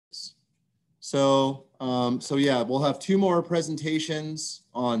So yeah, we'll have two more presentations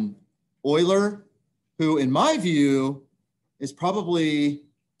on Euler, who in my view is probably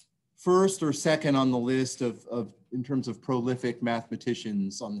first or second on the list of in terms of prolific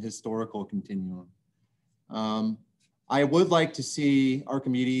mathematicians on the historical continuum. I would like to see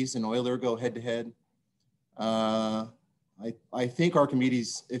Archimedes and Euler go head to head. I think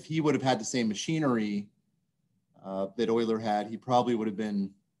Archimedes, if he would have had the same machinery that Euler had, he probably would have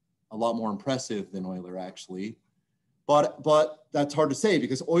been a lot more impressive than Euler actually. But that's hard to say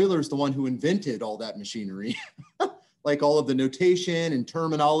because Euler is the one who invented all that machinery. Like all of the notation and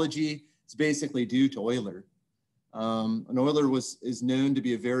terminology, it's basically due to Euler. And Euler is known to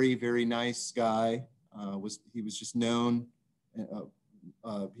be a very, very nice guy. He was just known,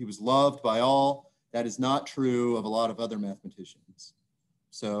 he was loved by all. That is not true of a lot of other mathematicians.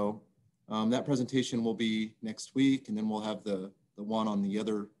 So that presentation will be next week, and then we'll have the one on the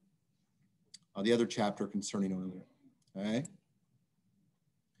other chapter concerning Euler. Okay.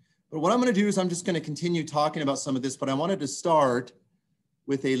 But what I'm going to do is I'm just going to continue talking about some of this, but I wanted to start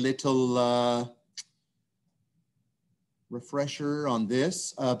with a little refresher on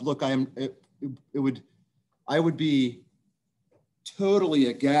this. Look, I would be totally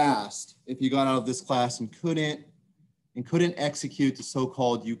aghast if you got out of this class and couldn't execute the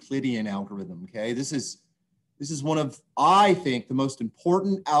so-called Euclidean algorithm. Okay, this is one of, I think, the most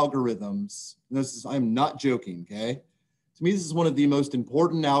important algorithms. I'm not joking. Okay. To me, this is one of the most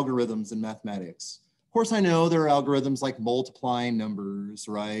important algorithms in mathematics. Of course, I know there are algorithms like multiplying numbers,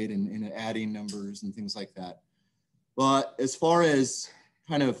 right, and adding numbers and things like that. But as far as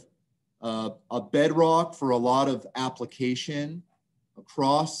kind of a bedrock for a lot of application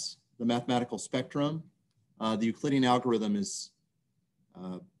across the mathematical spectrum, the Euclidean algorithm is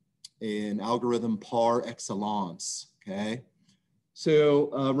an algorithm par excellence, okay?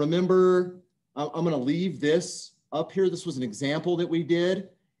 So remember, I'm going to leave this up here. This was an example that we did.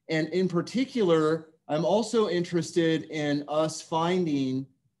 And in particular, I'm also interested in us finding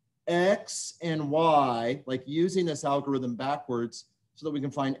X and Y, like using this algorithm backwards so that we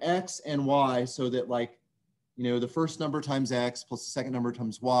can find X and Y so that, like, you know, the first number times X plus the second number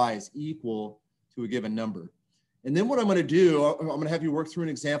times Y is equal to a given number. And then what I'm going to do, I'm going to have you work through an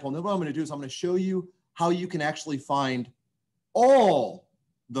example. And then what I'm going to do is I'm going to show you how you can actually find all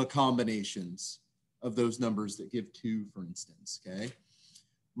the combinations of those numbers that give 2, for instance, okay?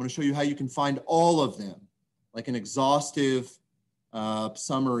 I'm going to show you how you can find all of them, like an exhaustive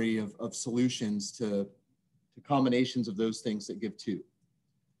summary of solutions to combinations of those things that give 2.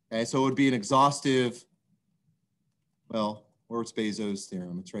 Okay, so it would be an exhaustive, well, where's Bezos'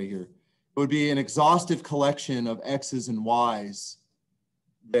 theorem? It's right here. It would be an exhaustive collection of X's and Y's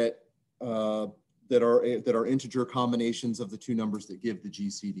that are integer combinations of the 2 numbers that give the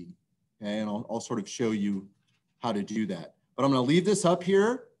GCD. Okay, and I'll sort of show you how to do that. But I'm going to leave this up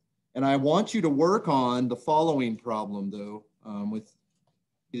here, and I want you to work on the following problem, though, with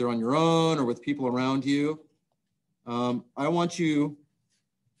either on your own or with people around you. I want you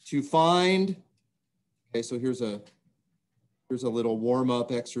to find. Okay, so here's a little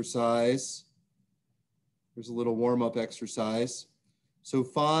warm-up exercise. Here's a little warm-up exercise. So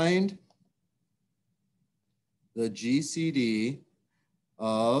find the GCD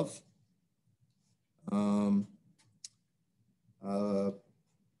of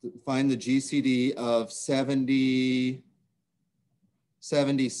find the GCD of 70,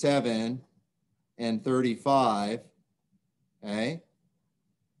 77, and 35, okay?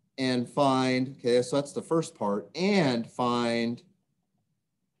 And find, okay, so that's the first part, and find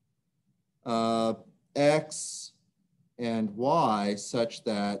X and Y such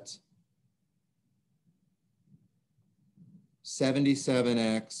that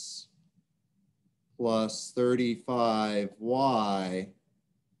 77X plus 35Y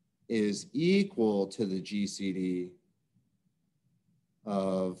is equal to the GCD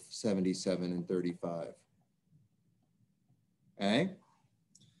of 77 and 35. Okay?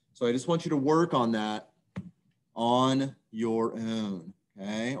 So I just want you to work on that on your own,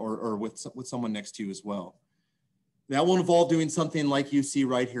 okay? Or with someone next to you as well. That will involve doing something like you see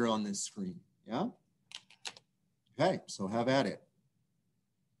right here on this screen, yeah? Okay, so have at it.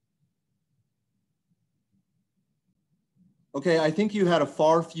 Okay, I think you had a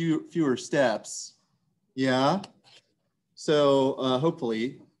far fewer steps, yeah? So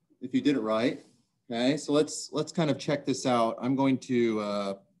hopefully, if you did it right, okay? So let's kind of check this out. I'm going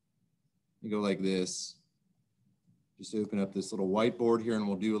to go like this. Just open up this little whiteboard here and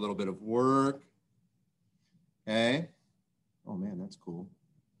we'll do a little bit of work. Okay. Oh man, that's cool.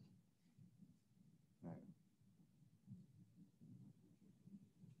 All right.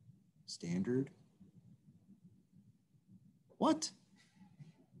 Standard. What?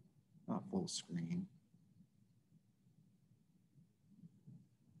 Not full screen.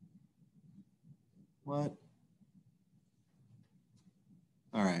 What?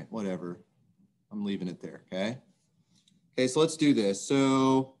 All right, whatever. I'm leaving it there, okay? Okay, so let's do this.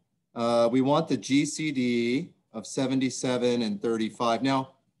 So we want the GCD of 77 and 35.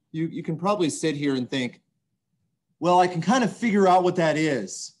 Now, you can probably sit here and think, well, I can kind of figure out what that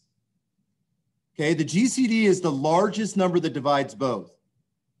is. Okay, the GCD is the largest number that divides both.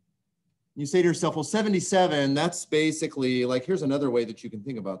 You say to yourself, well, 77, that's basically like, here's another way that you can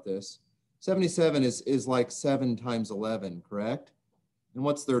think about this. 77 is like 7 times 11, correct? And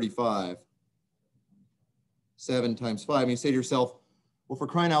what's 35? 7 times 5. And you say to yourself, well, for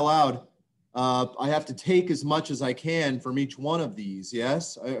crying out loud, I have to take as much as I can from each one of these,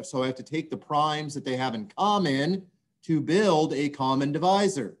 yes? So I have to take the primes that they have in common to build a common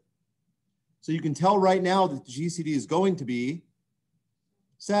divisor. So you can tell right now that the GCD is going to be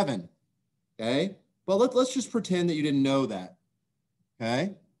 7, okay? But let's just pretend that you didn't know that,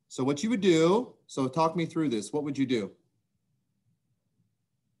 okay? So what you would do, so talk me through this. What would you do?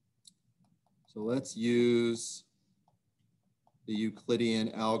 So let's use the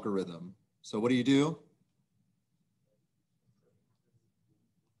Euclidean algorithm. So what do?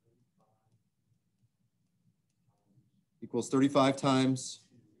 Equals 35 times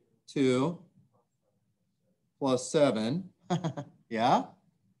 2 plus 7. Yeah?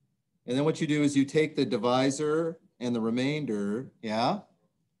 And then what you do is you take the divisor and the remainder, yeah,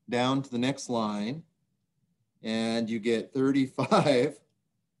 down to the next line, and you get 35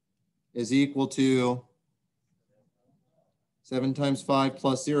 is equal to 7 times 5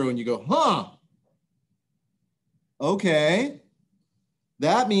 plus 0, and you go, huh, okay.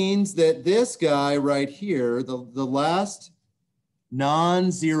 That means that this guy right here, the last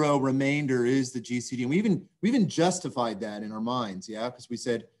non-zero remainder is the GCD. And we even justified that in our minds, yeah? Because we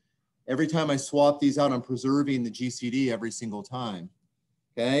said, every time I swap these out, I'm preserving the GCD every single time,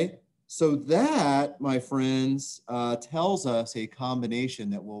 okay? So that, my friends, tells us a combination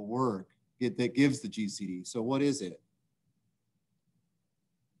that will work, that gives the GCD. So what is it?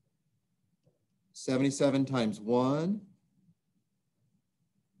 77 times 1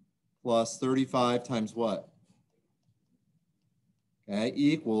 plus 35 times what? Okay,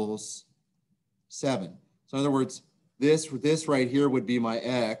 equals 7. So in other words, this right here would be my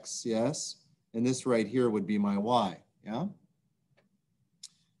x, yes? And this right here would be my y, yeah?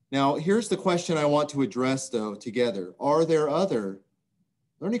 Now, here's the question I want to address, though, together. Are there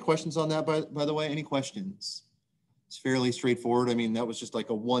any questions on that, by the way? Any questions? It's fairly straightforward. I mean, that was just like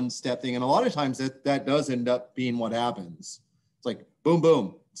a one-step thing. And a lot of times that does end up being what happens. It's like, boom,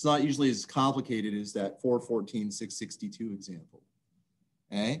 boom. It's not usually as complicated as that 414, 662 example.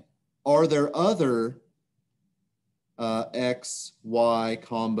 Okay? Are there other X, Y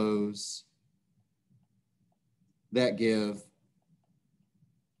combos that give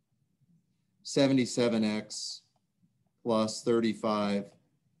 77x plus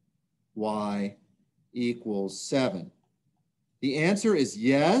 35y equals 7? The answer is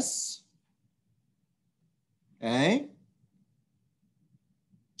yes. Okay?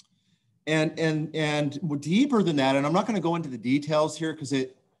 And deeper than that, and I'm not going to go into the details here because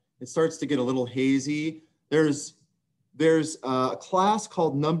it starts to get a little hazy. There's a class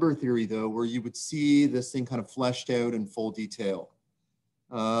called number theory, though, where you would see this thing kind of fleshed out in full detail.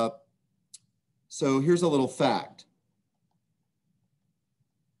 So here's a little fact.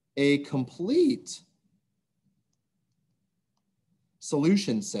 A complete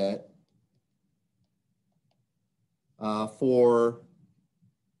solution set for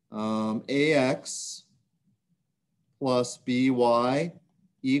AX plus BY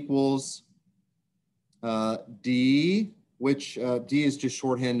equals D, which D is just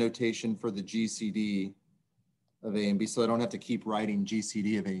shorthand notation for the GCD of A and B, so I don't have to keep writing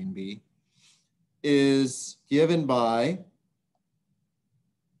GCD of A and B, is given by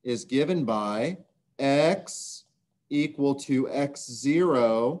X equal to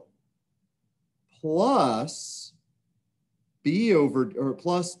X0 plus B over, or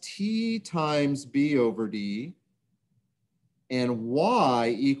plus T times B over D, and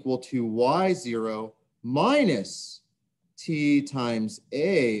Y equal to Y0 minus T times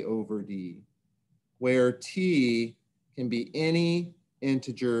A over D, where T can be any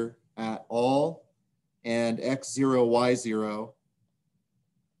integer at all, and X0, Y0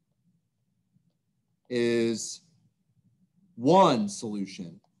 is one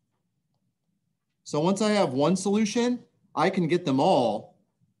solution. So once I have one solution, I can get them all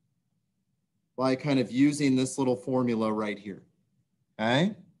by kind of using this little formula right here,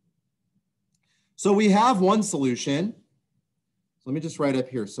 okay? So we have one solution. So let me just write up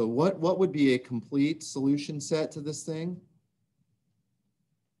here. So what would be a complete solution set to this thing?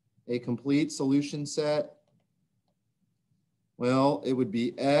 A complete solution set. Well, it would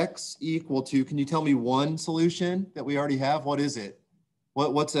be x equal to, can you tell me one solution that we already have? What is it?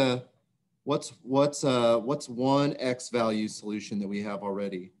 What's one x value solution that we have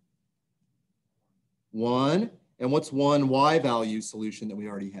already? 1. And what's one y value solution that we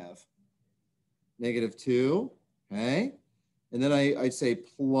already have? -2. Okay. And then I'd say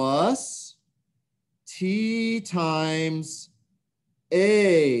plus t times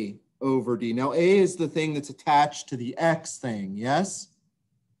a over d. Now, a is the thing that's attached to the x thing, yes?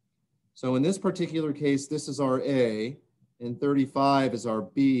 So in this particular case, this is our a, and 35 is our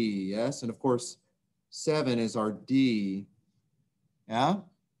b, yes? And of course, 7 is our d, yeah?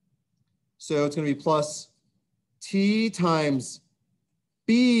 So it's going to be plus t times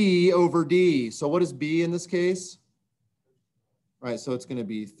b over d. So what is b in this case? Right, so it's going to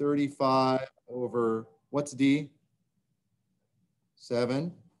be 35 over, what's d?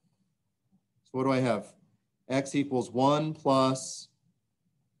 7. So what do I have? X equals 1 plus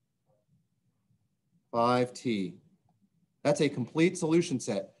 5t. That's a complete solution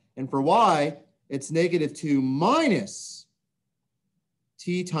set. And for y, it's -2 minus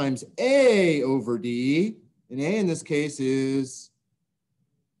t times a over d. And a in this case is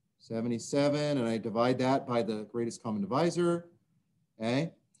 77, and I divide that by the greatest common divisor.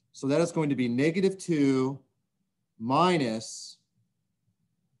 Okay, so that is going to be -2 minus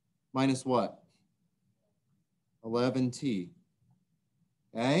what? 11t.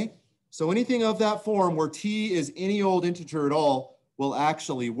 Okay, so anything of that form where t is any old integer at all will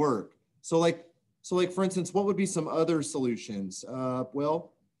actually work. So like for instance, what would be some other solutions?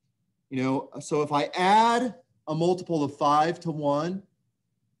 Well, you know, so if I add a multiple of 5 to 1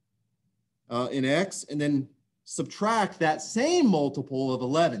 in x, and then subtract that same multiple of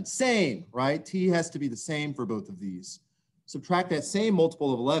 11, same, right? T has to be the same for both of these. Subtract that same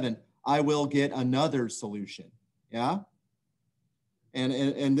multiple of 11, I will get another solution, yeah?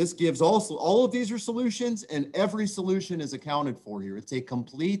 And this gives also, all of these are solutions, and every solution is accounted for here. It's a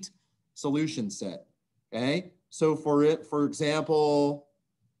complete solution set, okay? So for example,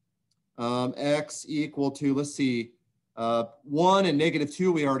 x equal to, let's see, 1 and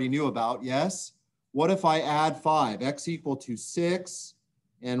 -2 we already knew about, yes? What if I add 5? X equal to 6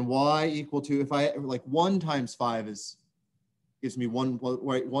 and y equal to, if I, like 1 times 5 gives me 1,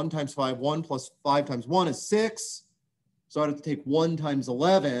 right? 1 times 5, 1 plus 5 times 1 is 6. So I'd have to take 1 times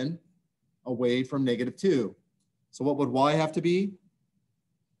 11 away from -2. So what would y have to be?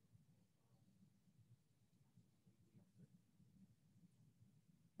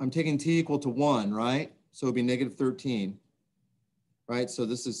 I'm taking t equal to 1, right? So it'd be -13. Right, so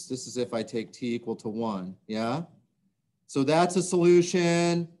this is if I take t equal to 1, yeah? So that's a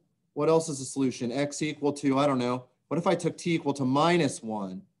solution. What else is a solution? X equal to, I don't know. What if I took t equal to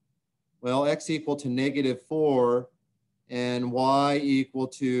 -1? Well, x equal to -4 and y equal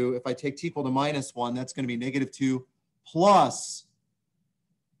to, if I take t equal to -1, that's going to be -2 plus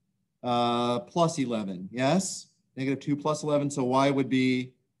 11, yes? -2 plus 11, so y would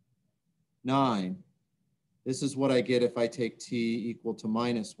be 9. This is what I get if I take t equal to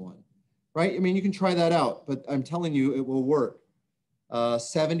 -1, right? I mean, you can try that out, but I'm telling you it will work.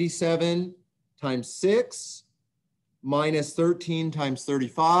 77 times 6 minus 13 times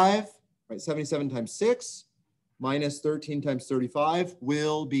 35, right? 77 times 6 minus 13 times 35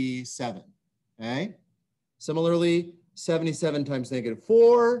 will be 7, okay? Similarly, 77 times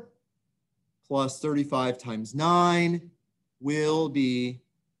 -4 plus 35 times 9 will be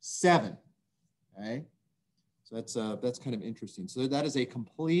 7, okay? So that's kind of interesting. So that is a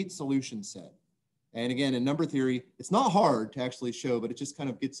complete solution set. And again, in number theory, it's not hard to actually show, but it just kind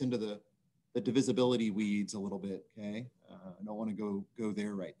of gets into the divisibility weeds a little bit, okay? I don't want to go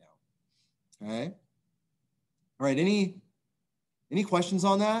there right now, okay? All right, any questions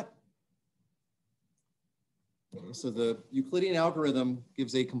on that? Okay, so the Euclidean algorithm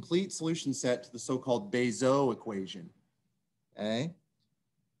gives a complete solution set to the so-called Bezout equation, okay?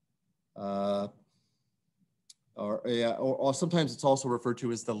 Or sometimes it's also referred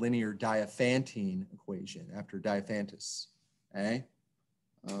to as the linear Diophantine equation after Diophantus, okay?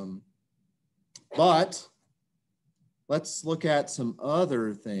 But let's look at some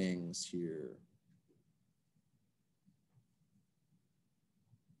other things here.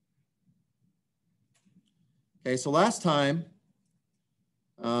 Okay, so last time,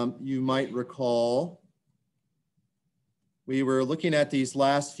 you might recall, we were looking at these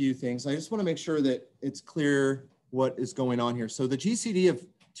last few things. I just want to make sure that it's clear what is going on here. So the GCD of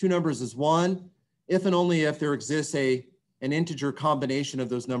two numbers is 1, if and only if there exists an integer combination of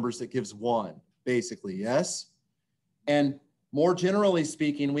those numbers that gives 1, basically, yes? And more generally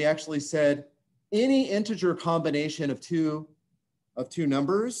speaking, we actually said any integer combination of two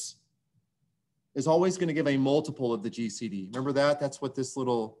numbers is always going to give a multiple of the GCD. Remember that? That's what this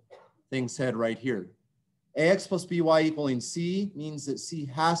little thing said right here. AX plus BY equaling C means that C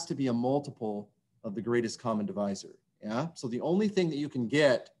has to be a multiple of the greatest common divisor. Yeah. So the only thing that you can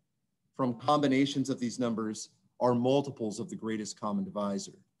get from combinations of these numbers are multiples of the greatest common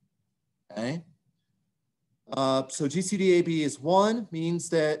divisor. Okay. So GCD AB is 1 means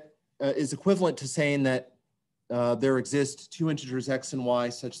that is equivalent to saying that there exist two integers x and y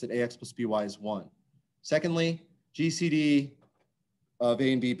such that ax plus by is 1. Secondly, GCD of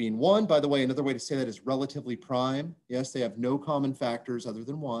A and B being 1. By the way, another way to say that is relatively prime. Yes, they have no common factors other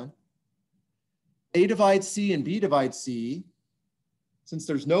than 1. A divides C and B divides C. Since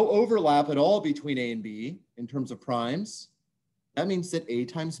there's no overlap at all between A and B in terms of primes, that means that A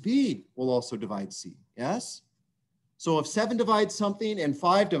times B will also divide C. Yes? So if 7 divides something and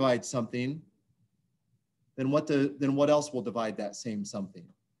 5 divides something, then what else will divide that same something?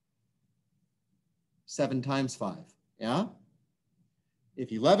 7 times 5. Yeah?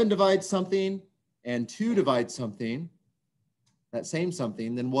 If 11 divides something and 2 divides something, that same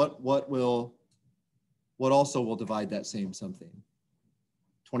something, then what also will divide that same something?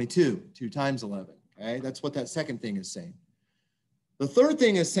 22, 2 times 11. Okay? That's what that second thing is saying. The third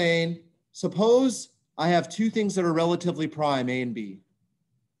thing is saying, suppose I have two things that are relatively prime, A and B.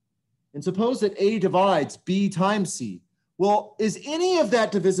 And suppose that A divides B times C. Well, is any of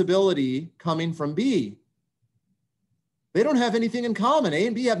that divisibility coming from B? They don't have anything in common. A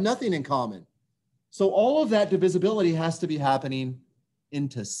and B have nothing in common. So all of that divisibility has to be happening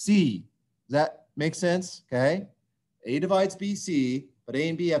into C. Does that make sense? Okay. A divides B, C, but A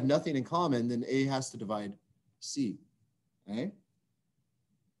and B have nothing in common, then A has to divide C. Okay.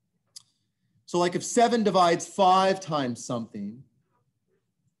 So like if 7 divides 5 times something,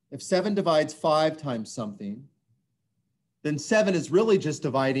 if 7 divides 5 times something, then 7 is really just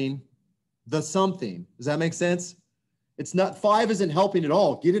dividing the something. Does that make sense? It's not, 5 isn't helping at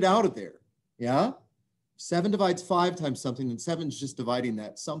all. Get it out of there. Yeah? If 7 divides 5 times something, then 7 is just dividing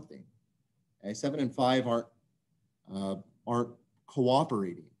that something. Okay? 7 and 5 aren't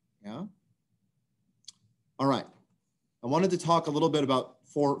cooperating. Yeah? All right. I wanted to talk a little bit about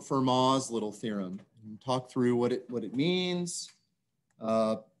Fermat's little theorem and talk through what it means,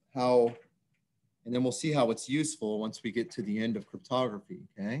 and then we'll see how it's useful once we get to the end of cryptography,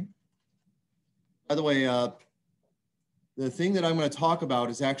 okay? By the way, the thing that I'm going to talk about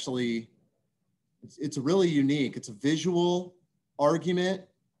is actually, it's really unique. It's a visual argument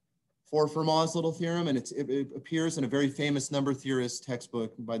for Fermat's little theorem, and it appears in a very famous number theorist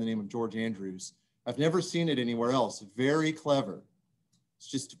textbook by the name of George Andrews. I've never seen it anywhere else. Very clever. It's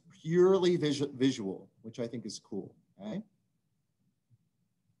just purely visual, which I think is cool, okay?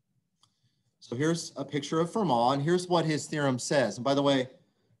 So here's a picture of Fermat, and here's what his theorem says. And by the way,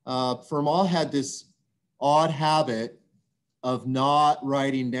 Fermat had this odd habit of not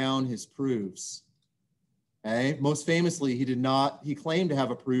writing down his proofs. Okay? Most famously, he claimed to have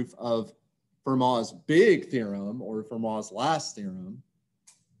a proof of Fermat's big theorem or Fermat's last theorem,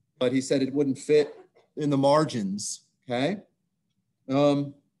 but he said it wouldn't fit in the margins, okay?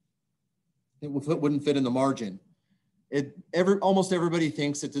 It wouldn't fit in the margin. Almost everybody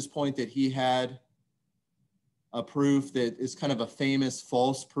thinks at this point that he had a proof that is kind of a famous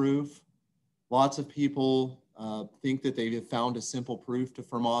false proof. Lots of people think that they have found a simple proof to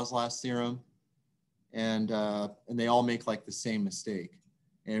Fermat's last theorem, and they all make like the same mistake.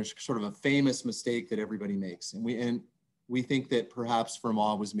 And it's sort of a famous mistake that everybody makes, and we think that perhaps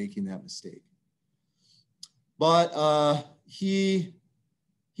Fermat was making that mistake. But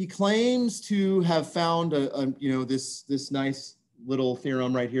he claims to have found this nice little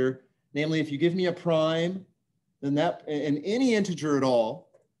theorem right here. Namely, if you give me a prime, then that, and any integer at all,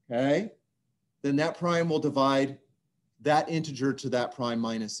 okay, then that prime will divide that integer to that prime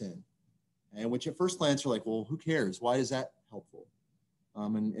minus n. And which at first glance you're like, well, who cares? Why is that helpful?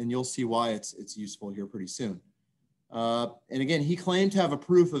 And you'll see why it's useful here pretty soon. And again, he claimed to have a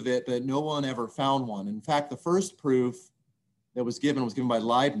proof of it, but no one ever found one. In fact, the first proof that was given by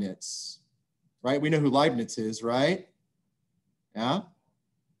Leibniz, right? We know who Leibniz is, right? Yeah,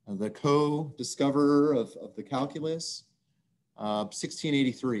 the co-discoverer of the calculus,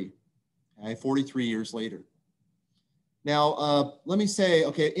 1683, okay, 43 years later. Now, let me say,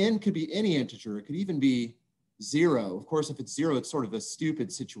 okay, n could be any integer. It could even be 0. Of course, if it's 0, it's sort of a stupid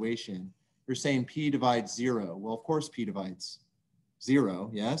situation. You're saying p divides 0. Well, of course, p divides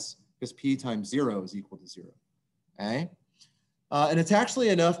 0, yes? because p times 0 is equal to 0. Okay? And it's actually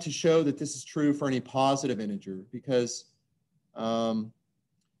enough to show that this is true for any positive integer because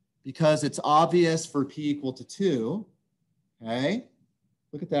it's obvious for p equal to 2. Okay?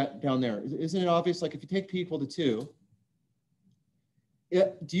 Look at that down there. Isn't it obvious? Like if you take p equal to 2,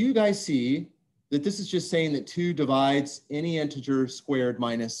 do you guys see that this is just saying that 2 divides any integer squared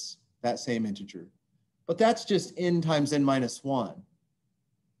minus that same integer? But that's just n times n minus 1.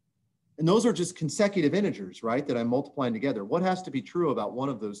 And those are just consecutive integers, right, that I'm multiplying together. What has to be true about one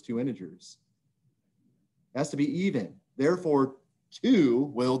of those two integers? It has to be even. Therefore,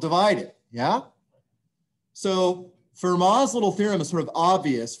 2 will divide it, yeah? So Fermat's little theorem is sort of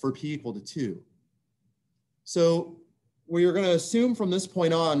obvious for p equal to 2. So we're going to assume from this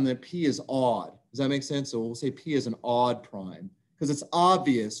point on that p is odd. Does that make sense? So we'll say p is an odd prime because it's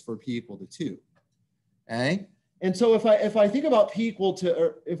obvious for p equal to 2. Okay? And so if I think about p equal to,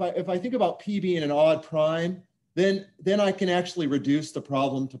 or if I think about p being an odd prime, then I can actually reduce the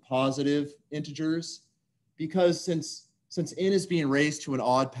problem to positive integers, because since n is being raised to an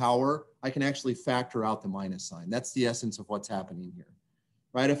odd power, I can actually factor out the minus sign. That's the essence of what's happening here,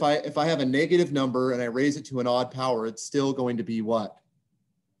 right? If I have a negative number and I raise it to an odd power, it's still going to be what?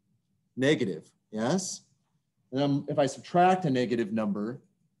 Negative, yes? And if I subtract a negative number,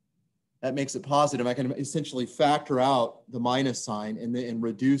 that makes it positive. I can essentially factor out the minus sign and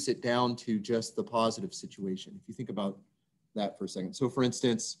reduce it down to just the positive situation. If you think about that for a second. So for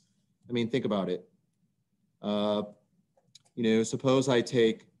instance, I mean, think about it. You know, suppose I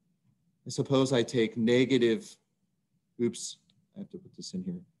take negative, oops, I have to put this in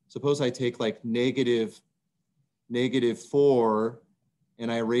here. Suppose I take like negative 4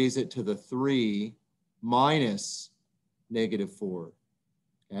 and I raise it to the 3 minus negative 4,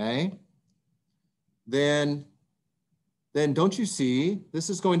 okay? Then don't you see, this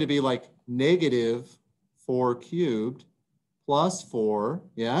is going to be like negative 4 cubed plus 4,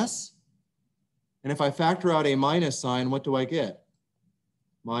 yes? And if I factor out a minus sign, what do I get?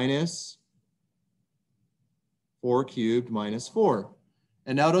 Minus 4 cubed minus 4.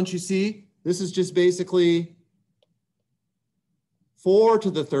 And now don't you see, this is just basically 4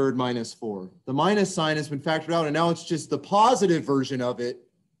 to the third minus 4. The minus sign has been factored out, and now it's just the positive version of it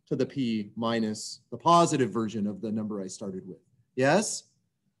to the p minus the positive version of the number I started with. Yes?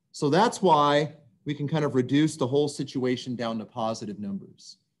 So that's why we can kind of reduce the whole situation down to positive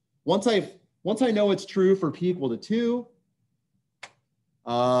numbers. Once I know it's true for p equal to 2,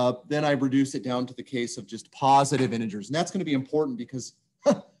 then I reduce it down to the case of just positive integers. And that's going to be important because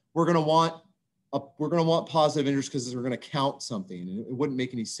we're going to want positive integers because we're going to count something. And it wouldn't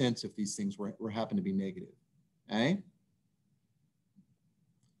make any sense if these things were happen to be negative. Okay?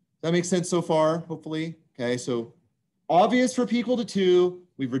 Does that make sense so far, hopefully? Okay, so obvious for p equal to 2.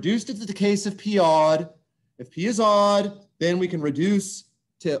 We've reduced it to the case of p odd. If p is odd, then we can reduce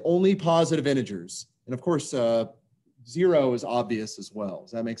to only positive integers. And of course, 0 is obvious as well.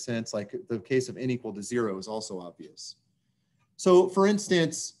 Does that make sense? Like the case of n equal to 0 is also obvious. So for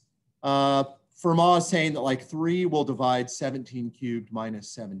instance, Fermat is saying that like 3 will divide 17 cubed minus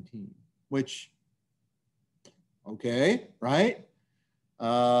 17, which, okay, right?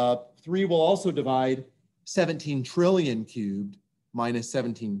 3 will also divide 17 trillion cubed minus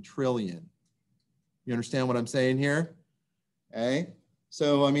 17 trillion. You understand what I'm saying here? Okay.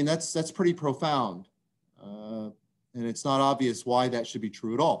 So, I mean, that's pretty profound. And it's not obvious why that should be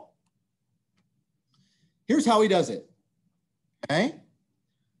true at all. Here's how he does it. Okay.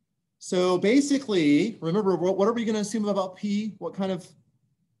 So basically, remember, what are we going to assume about p? What kind of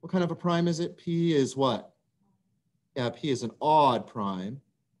a prime is it? P is what? Yeah, p is an odd prime.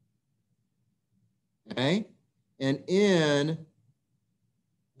 Okay. And n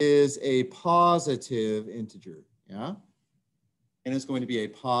is a positive integer. Yeah. And it's going to be a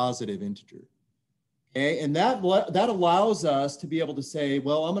positive integer. Okay, and that allows us to be able to say,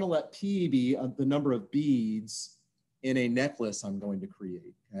 well, I'm going to let p be the number of beads in a necklace I'm going to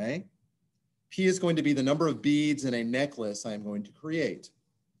create. Okay, p is going to be the number of beads in a necklace I'm going to create.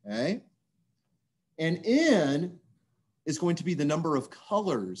 Okay, and n is going to be the number of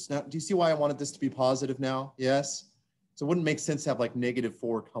colors. Now, do you see why I wanted this to be positive now? Yes. So it wouldn't make sense to have like negative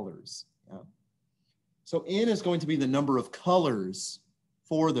 4 colors. Yeah. So n is going to be the number of colors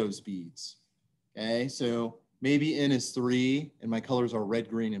for those beads. Okay, so maybe n is 3 and my colors are red,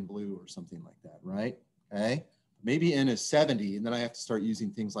 green, and blue or something like that, right? Okay, maybe n is 70 and then I have to start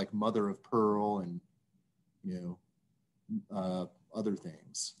using things like mother of pearl and, you know, other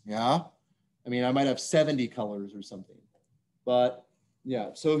things. Yeah, I mean, I might have 70 colors or something. But yeah,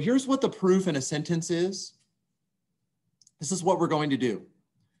 so here's what the proof in a sentence is. This is what we're going to do.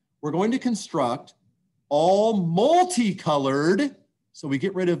 we're going to construct all multicolored, so we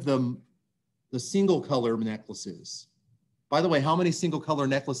get rid of the single color necklaces. By the way, how many single color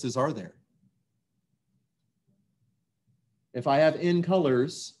necklaces are there? If I have N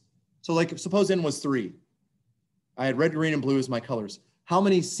colors, so like suppose N was 3. I had red, green, and blue as my colors. How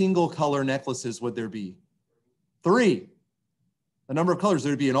many single color necklaces would there be? 3. The number of colors,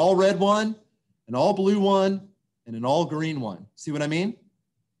 there'd be an all red one, an all blue one, and an all green one. See what I mean?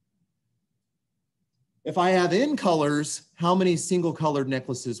 If I have N colors, how many single colored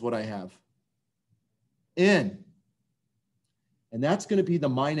necklaces would I have? N. And that's going to be the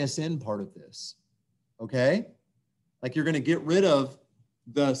minus N part of this. Okay? Like you're going to get rid of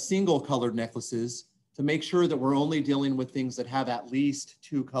the single colored necklaces to make sure that we're only dealing with things that have at least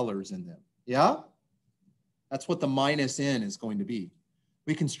 2 colors in them. Yeah? That's what the minus N is going to be.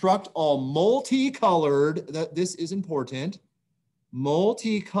 We construct all multicolored, this is important,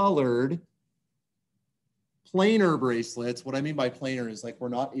 multicolored planar bracelets. What I mean by planar is like we're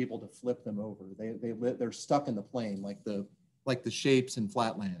not able to flip them over. They're stuck in the plane like the shapes in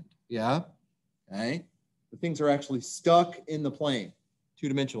flatland. Yeah? Okay? The things are actually stuck in the plane,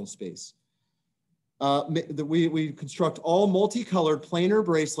 2-dimensional space. We construct all multicolored planar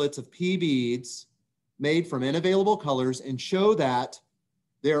bracelets of P beads made from N available colors and show that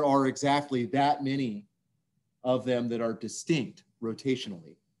there are exactly that many of them that are distinct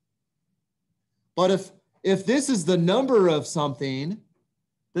rotationally. But if this is the number of something,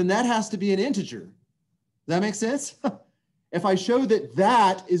 then that has to be an integer. Does that make sense? If I show that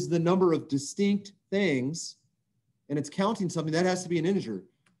that is the number of distinct things and it's counting something, that has to be an integer.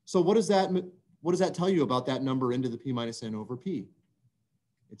 So what does that tell you about that number into the P minus N over P?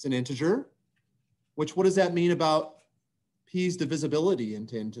 It's an integer, which what does that mean about P's divisibility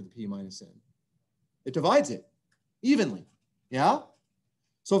into N to the P minus N? It divides it evenly, yeah?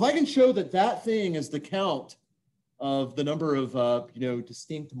 So if I can show that that thing is the count of the number of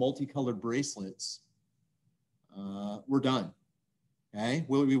distinct multicolored bracelets, we're done, okay?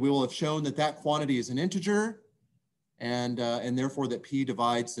 We will have shown that that quantity is an integer and therefore that P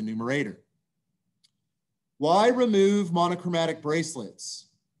divides the numerator. Why remove monochromatic bracelets?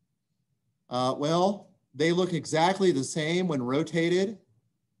 Well, they look exactly the same when rotated,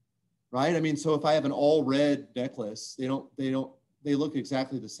 right? I mean, so if I have an all red necklace, they look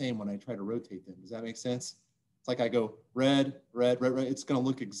exactly the same when I try to rotate them. Does that make sense? It's like I go red, red, red, red. It's going to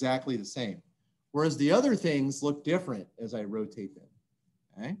look exactly the same. Whereas the other things look different as I rotate them,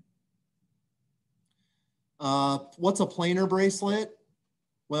 okay? What's a planar bracelet?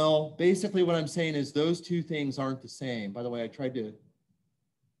 Well, basically what I'm saying is those two things aren't the same. By the way,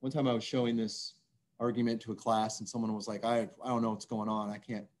 one time I was showing this argument to a class and someone was like, I don't know what's going on. I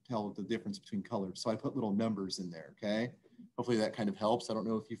can't tell the difference between colors. So I put little numbers in there, okay? Hopefully that kind of helps. I don't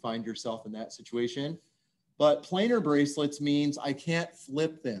know if you find yourself in that situation. But planar bracelets means I can't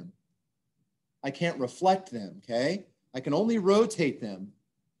flip them. I can't reflect them, okay? I can only rotate them,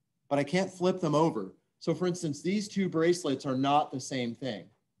 but I can't flip them over. So for instance, these two bracelets are not the same thing.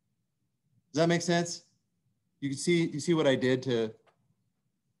 Does that make sense? You see what I did to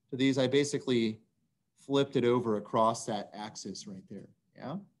these? I basically flipped it over across that axis right there,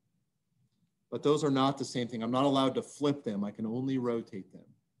 yeah? But those are not the same thing. I'm not allowed to flip them. I can only rotate them.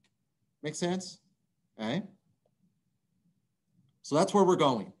 Make sense? Okay. So that's where we're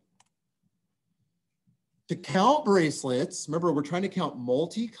going. To count bracelets, remember we're trying to count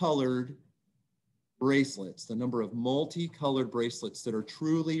multicolored bracelets, the number of multicolored bracelets that are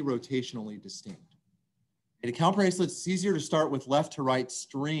truly rotationally distinct. And to count bracelets, it's easier to start with left to right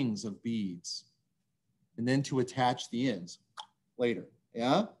strings of beads and then to attach the ends later,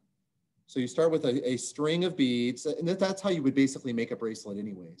 yeah? So you start with a string of beads, and that's how you would basically make a bracelet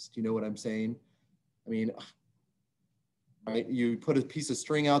anyways. Do you know what I'm saying? I mean, right? You put a piece of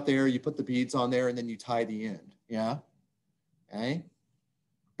string out there, you put the beads on there, and then you tie the end, yeah? Okay?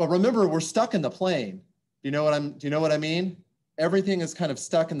 But remember, we're stuck in the plane. Do you know what I mean? Everything is kind of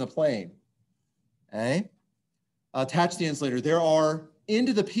stuck in the plane, okay? Attach the ends later. There are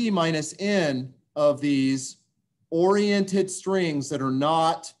into the P minus N of these oriented strings that are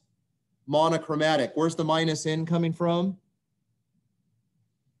not monochromatic. Where's the minus N coming from?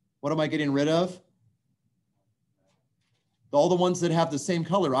 What am I getting rid of? All the ones that have the same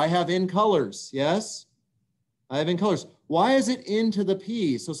color. I have N colors, yes? I have N colors. Why is it N to the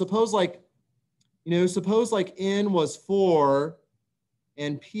P? So suppose like N was 4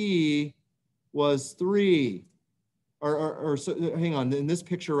 and P was 3. Or so, hang on, in this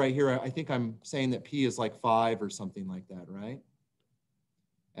picture right here, I think I'm saying that P is like 5 or something like that, right?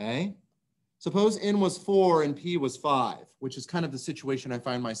 Okay. Suppose N was 4 and P was 5, which is kind of the situation I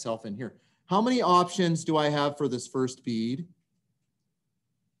find myself in here. How many options do I have for this first bead?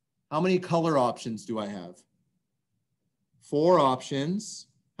 How many color options do I have? 4 options.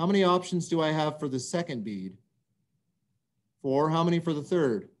 How many options do I have for the second bead? 4. How many for the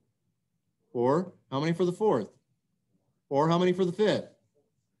third? 4. How many for the fourth? 4. How many for the fifth?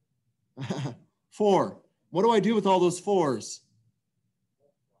 4. What do I do with all those 4s?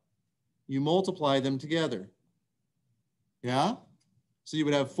 You multiply them together. Yeah? So you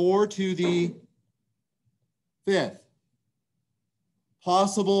would have 4 to the 5th.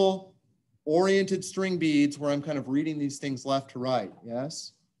 Possible oriented string beads where I'm kind of reading these things left to right.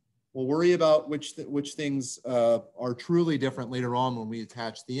 Yes? We'll worry about which things are truly different later on when we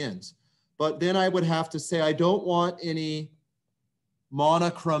attach the ends. But then I would have to say I don't want any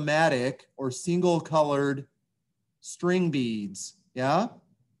monochromatic or single colored string beads. Yeah?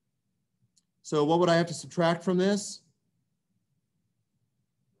 So what would I have to subtract from this?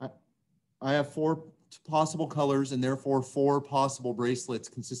 I have 4 possible colors and therefore 4 possible bracelets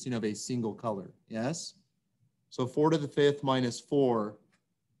consisting of a single color. Yes? So 4 to the 5th minus 4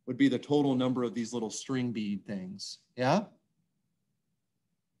 would be the total number of these little string bead things. Yeah?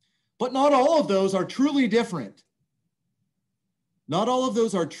 But not all of those are truly different. Not all of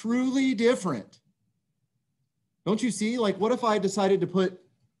those are truly different. Don't you see? Like, what if I decided to put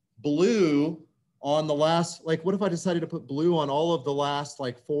blue on the last, like, what if I decided to put blue on all of the last,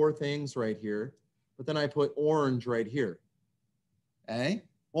 like, 4 things right here, but then I put orange right here? Okay?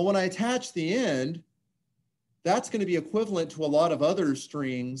 Well, when I attach the end, that's going to be equivalent to a lot of other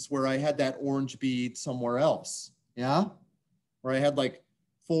strings where I had that orange bead somewhere else. Yeah? Where I had like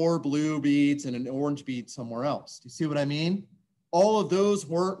 4 blue beads and an orange bead somewhere else. Do you see what I mean? All of those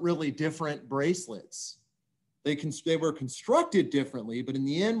weren't really different bracelets. They were constructed differently, but in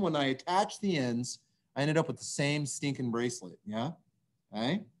the end, when I attached the ends, I ended up with the same stinking bracelet. Yeah?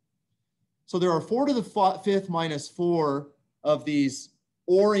 Okay? So there are 4 to the 5th minus 4 of these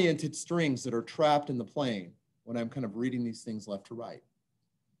oriented strings that are trapped in the plane when I'm kind of reading these things left to right.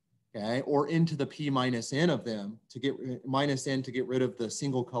 Okay? Or into the P minus N of them to get minus N to get rid of the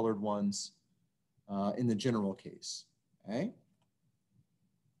single colored ones in the general case. Okay?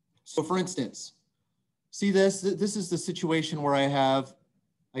 So for instance, see this? This is the situation where I have,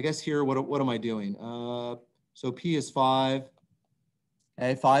 I guess here, what am I doing? So P is 5.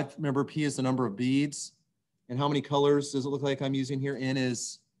 Okay, 5, remember P is the number of beads. And how many colors does it look like I'm using here? N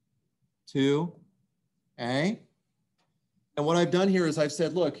is 2. Okay. And what I've done here is I've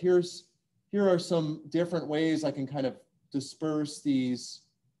said, look, here are some different ways I can kind of disperse these,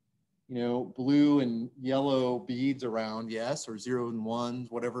 you know, blue and yellow beads around, yes, or 0 and 1s,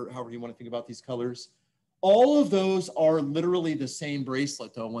 whatever, however you want to think about these colors. All of those are literally the same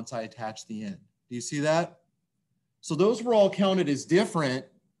bracelet, though, once I attach the end. Do you see that? So those were all counted as different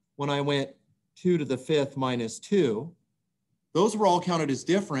when I went 2 to the 5th minus 2. Those were all counted as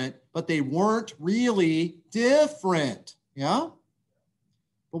different, but they weren't really different. Yeah?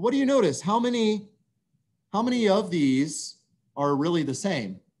 But what do you notice? How many of these are really the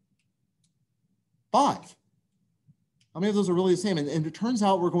same? 5. How many of those are really the same? And it turns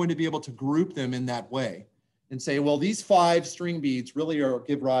out we're going to be able to group them in that way and say, well, these 5 string beads really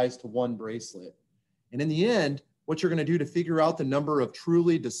give rise to 1 bracelet. And in the end, what you're going to do to figure out the number of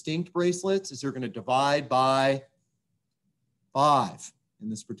truly distinct bracelets is you're going to divide by 5 in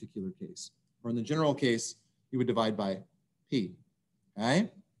this particular case. Or in the general case, you would divide by P.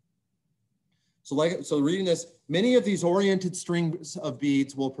 Okay? So reading this, many of these oriented strings of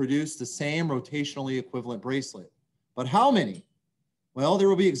beads will produce the same rotationally equivalent bracelet. But how many? Well, there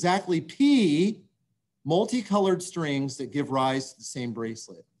will be exactly P multicolored strings that give rise to the same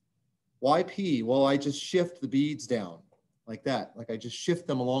bracelet. Why P? Well, I just shift the beads down like that. Like I just shift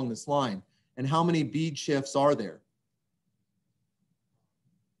them along this line. And how many bead shifts are there?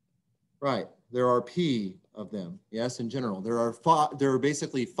 Right, there are P of them. Yes, in general. There are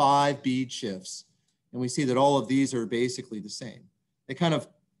basically 5 bead shifts. And we see that all of these are basically the same.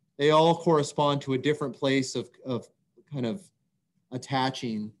 They all correspond to a different place of kind of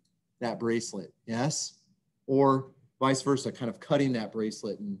attaching that bracelet. Yes? Or vice versa, kind of cutting that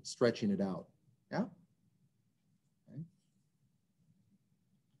bracelet and stretching it out. Yeah? Okay.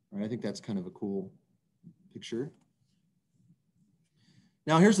 All right, I think that's kind of a cool picture.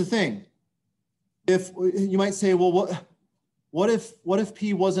 Now, here's the thing. If you might say, well, what if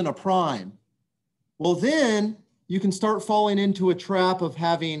P wasn't a prime? Well, then you can start falling into a trap of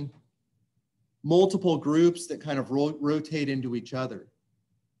having multiple groups that kind of rotate into each other.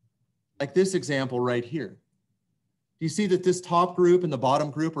 Like this example right here. Do you see that this top group and the bottom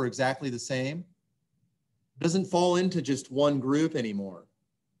group are exactly the same? It doesn't fall into just one group anymore.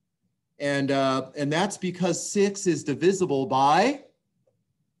 And that's because 6 is divisible by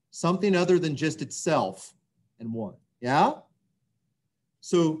something other than just itself and 1. Yeah?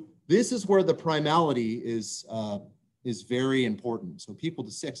 So this is where the primality is very important. So equal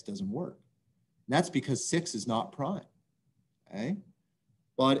to 6 doesn't work. And that's because 6 is not prime. Okay?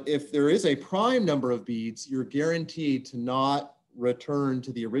 But if there is a prime number of beads, you're guaranteed to not return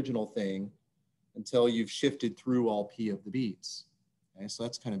to the original thing until you've shifted through all P of the beads. Okay, so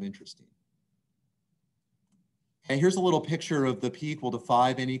that's kind of interesting. Okay, here's a little picture of the P equal to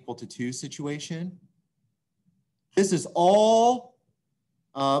 5, N equal to 2 situation. This is all,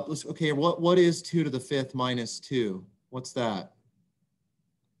 okay, what is 2 to the 5th minus 2? What's that?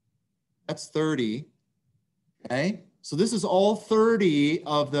 That's 30, okay? So this is all 30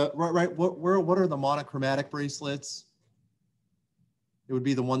 of the, right, what are the monochromatic bracelets? It would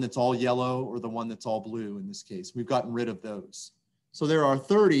be the one that's all yellow or the one that's all blue in this case. We've gotten rid of those. So there are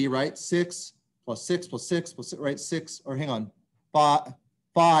 30, right? 6 plus 6 plus 6 plus 6, right? 6, or hang on, 5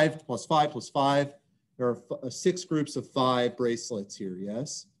 plus 5 plus 5. There are 6 groups of 5 bracelets here,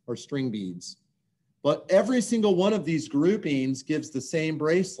 yes? Or string beads. But every single one of these groupings gives the same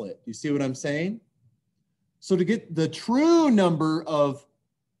bracelet. You see what I'm saying? So to get the true number of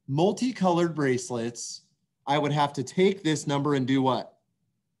multicolored bracelets, I would have to take this number and do what?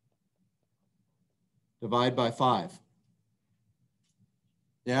 Divide by 5.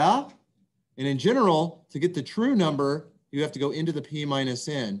 Yeah? And in general, to get the true number, you have to go into the P minus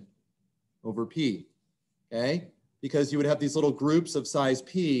N over P, okay? Because you would have these little groups of size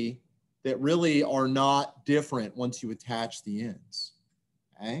P that really are not different once you attach the ends,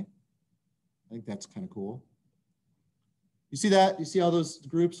 okay? I think that's kind of cool. You see that? You see how those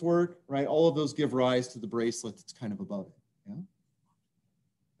groups work, right? All of those give rise to the bracelet that's kind of above it, yeah?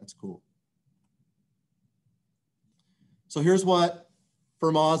 That's cool. So here's what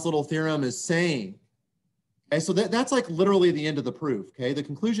Fermat's little theorem is saying. Okay, so that's like literally the end of the proof, okay? The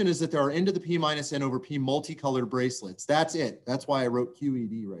conclusion is that there are n to the P minus N over P multicolored bracelets. That's it. That's why I wrote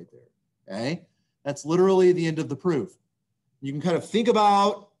QED right there, okay? That's literally the end of the proof. You can kind of think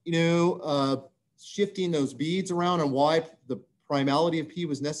about, you know, shifting those beads around and why the primality of P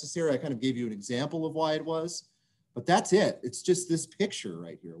was necessary. I kind of gave you an example of why it was, but that's it. It's just this picture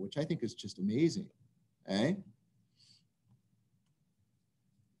right here, which I think is just amazing, okay?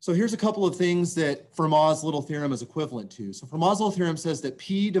 So here's a couple of things that Fermat's little theorem is equivalent to. So Fermat's little theorem says that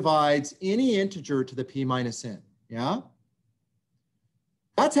P divides any integer to the P minus N, yeah?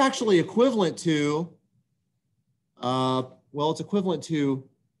 That's actually equivalent to, well, it's equivalent to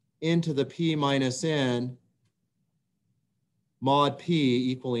n to the P minus N mod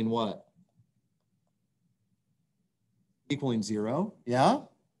P equaling what? Equaling 0, yeah?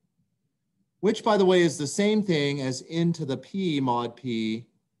 Which, by the way, is the same thing as n to the P mod P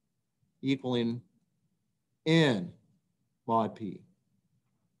equaling n mod P,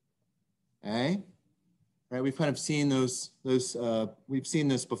 okay? Right, we've kind of seen we've seen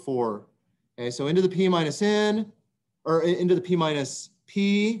this before. Okay, so n to the P minus N, or n to the P minus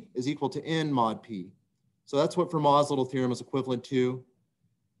P is equal to n mod P. So that's what Fermat's little theorem is equivalent to.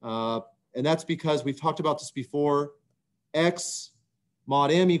 And that's because we've talked about this before. X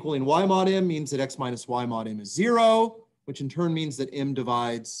mod M equaling Y mod M means that X minus Y mod M is 0, which in turn means that M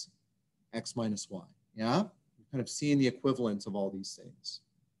divides X minus Y, yeah? We've kind of seen the equivalence of all these things,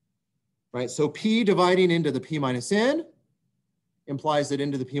 right? So P dividing into the P minus N implies that n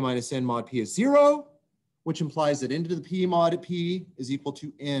to the P minus N mod P is 0, which implies that n to the P mod P is equal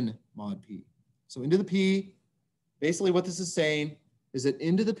to n mod P. So n to the P, basically what this is saying is that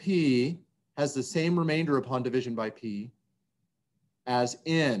n to the P has the same remainder upon division by P as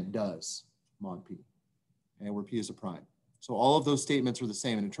n does mod P, okay, where P is a prime. So all of those statements are the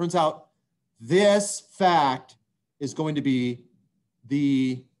same. And it turns out this fact is going to be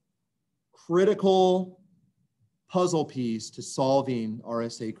the critical puzzle piece to solving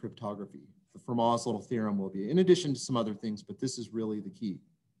RSA cryptography. The Fermat's little theorem will be, in addition to some other things, but this is really the key,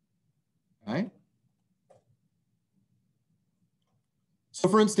 okay? So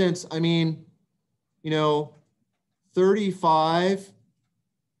for instance, I mean, you know, 35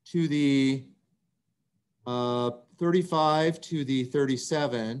 to the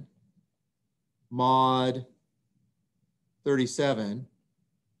 37 mod 37.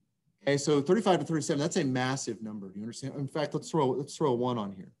 Okay, so 35 to 37, that's a massive number. Do you understand? In fact, let's throw a 1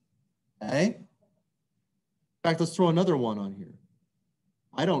 on here. Okay? In fact, let's throw another 1 on here.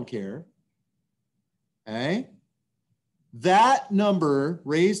 I don't care. Okay? That number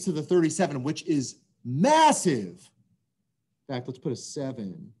raised to the 37, which is massive, fact, let's put a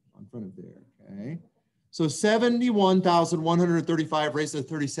 7 on front of there, okay? So 71,135 raised to the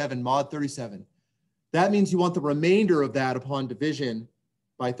 37, mod 37. That means you want the remainder of that upon division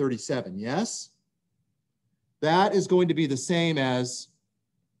by 37, yes? That is going to be the same as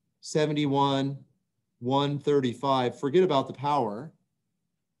 71,135. Forget about the power,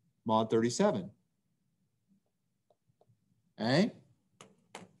 mod 37. Okay?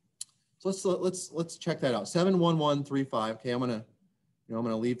 So let's check that out. 71135. Okay, I'm gonna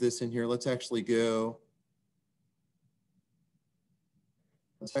leave this in here. Let's actually go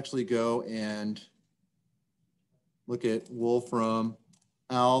and look at Wolfram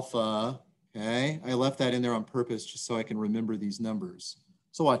alpha. Okay, I left that in there on purpose just so I can remember these numbers.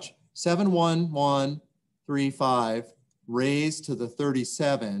 So watch, 71135 raised to the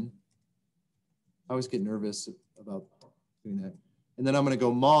 37. I always get nervous about doing that. And then I'm going to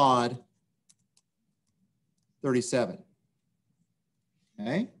go mod 37.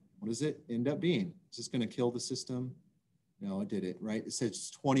 Okay, what does it end up being? Is this going to kill the system? No, it did it, right? It says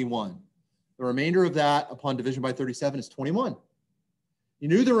 21. The remainder of that upon division by 37 is 21. You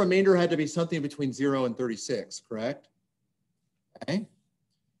knew the remainder had to be something between 0 and 36, correct? Okay.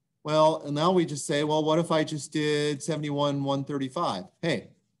 Well, and now we just say, well, what if I just did 71,135? Hey,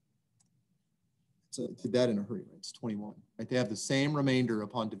 so did that in a hurry, right? It's 21. Right? They have the same remainder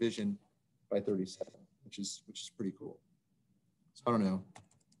upon division by 37, which is pretty cool. So I don't know.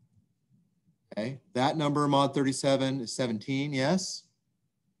 Okay, that number mod 37 is 17, yes?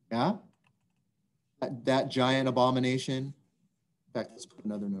 Yeah? That giant abomination. In fact, let's put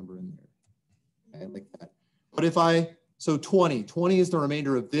another number in there. Okay, like that. But if so 20 is the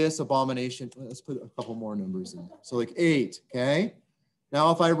remainder of this abomination. Let's put a couple more numbers in there. So like 8, okay? Now,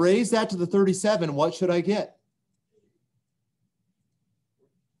 if I raise that to the 37, what should I get?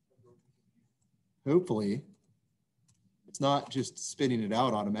 Hopefully, it's not just spitting it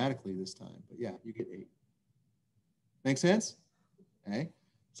out automatically this time, but yeah, you get 8. Make sense? Okay.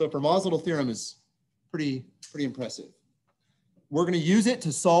 So Fermat's little theorem is pretty impressive. We're going to use it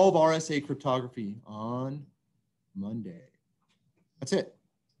to solve RSA cryptography on Monday. That's it.